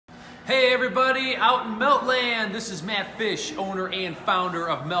Hey everybody, out in Meltland, this is Matt Fish, owner and founder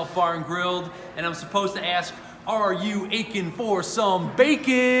of Melt Bar and Grilled, and I'm supposed to ask, are you aching for some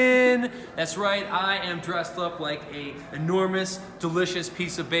bacon? That's right, I am dressed up like an enormous, delicious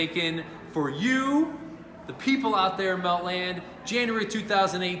piece of bacon for you, the people out there in Meltland. January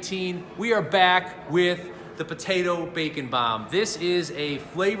 2018, we are back with the potato bacon bomb. This is a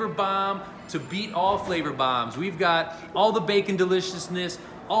flavor bomb to beat all flavor bombs. We've got all the bacon deliciousness,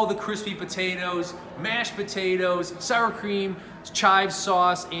 all the crispy potatoes, mashed potatoes, sour cream, chive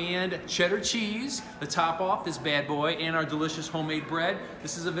sauce, and cheddar cheese to top off this bad boy, and our delicious homemade bread.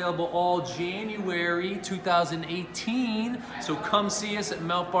 This is available all January 2018, so come see us at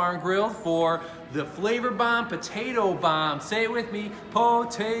Melt Bar and Grilled for the flavor bomb, potato bomb. Say it with me,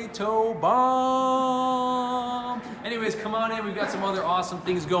 potato bomb. Anyways, come on in. We've got some other awesome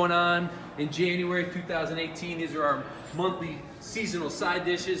things going on in January 2018. These are our monthly seasonal side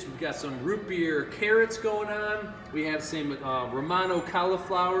dishes. We've got some root beer carrots going on. We have some Romano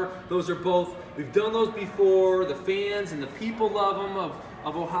cauliflower. Those are both, we've done those before. The fans and the people love them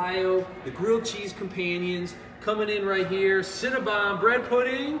of Ohio. The grilled cheese companions coming in right here. Cinnabon bread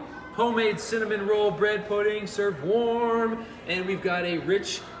pudding, homemade cinnamon roll bread pudding served warm. And we've got a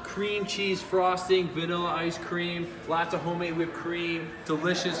rich cream cheese frosting, vanilla ice cream, lots of homemade whipped cream,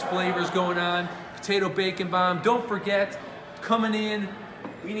 delicious flavors going on. Potato bacon bomb. Don't forget, coming in,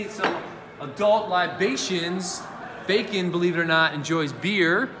 we need some adult libations. Bacon, believe it or not, enjoys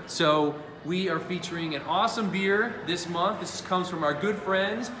beer, so we are featuring an awesome beer this month. This comes from our good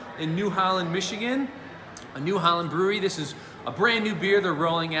friends in New Holland, Michigan, a New Holland brewery. This is a brand new beer they're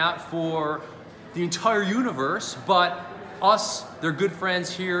rolling out for the entire universe, but us, their good friends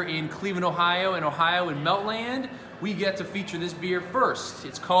here in Cleveland, Ohio, and Ohio in Meltland, we get to feature this beer first.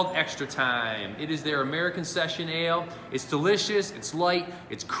 It's called Extra Time. It is their American Session Ale. It's delicious, it's light,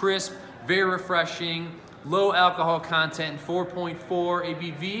 it's crisp, very refreshing, low alcohol content, 4.4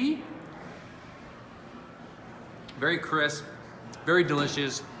 ABV. Very crisp, very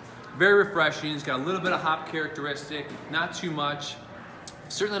delicious, very refreshing. It's got a little bit of hop characteristic, not too much.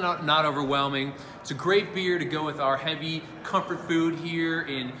 Certainly not overwhelming. It's a great beer to go with our heavy comfort food here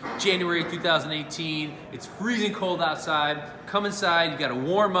in January 2018. It's freezing cold outside. Come inside, you gotta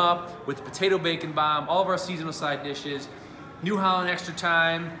warm up with the potato bacon bomb, all of our seasonal side dishes, New Holland Extra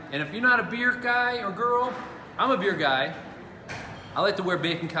Time. And if you're not a beer guy or girl, I'm a beer guy. I like to wear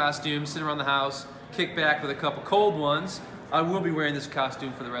bacon costumes, sit around the house, kick back with a couple cold ones. I will be wearing this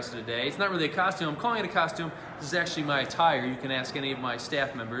costume for the rest of the day. It's not really a costume, I'm calling it a costume. This is actually my attire. You can ask any of my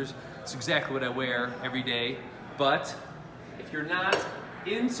staff members. It's exactly what I wear every day. But if you're not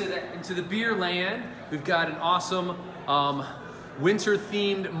into the beer land, we've got an awesome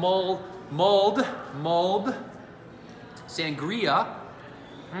winter-themed mulled sangria.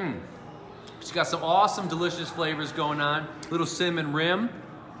 She's got some awesome, delicious flavors going on. Little cinnamon rim,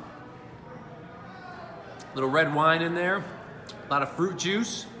 little red wine in there. A lot of fruit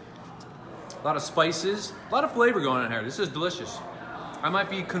juice, a lot of spices, a lot of flavor going on here. This is delicious. I might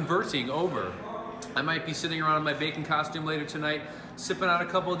be converting over. I might be sitting around in my bacon costume later tonight, sipping on a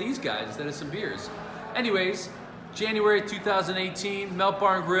couple of these guys instead of some beers. Anyways, January 2018, Melt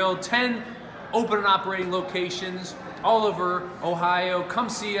Bar and Grill, 10 open and operating locations all over Ohio. Come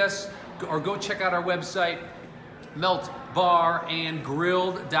see us or go check out our website,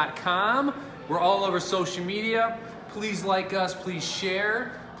 meltbarandgrilled.com. We're all over social media. Please like us, please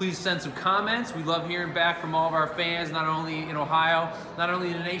share, please send some comments. We love hearing back from all of our fans, not only in Ohio, not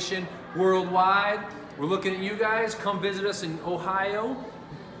only in the nation, worldwide. We're looking at you guys. Come visit us in Ohio.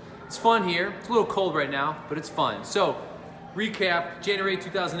 It's fun here. It's a little cold right now, but it's fun. So, recap, January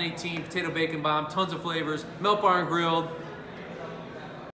 2018, potato bacon bomb, tons of flavors, Melt Bar and Grilled.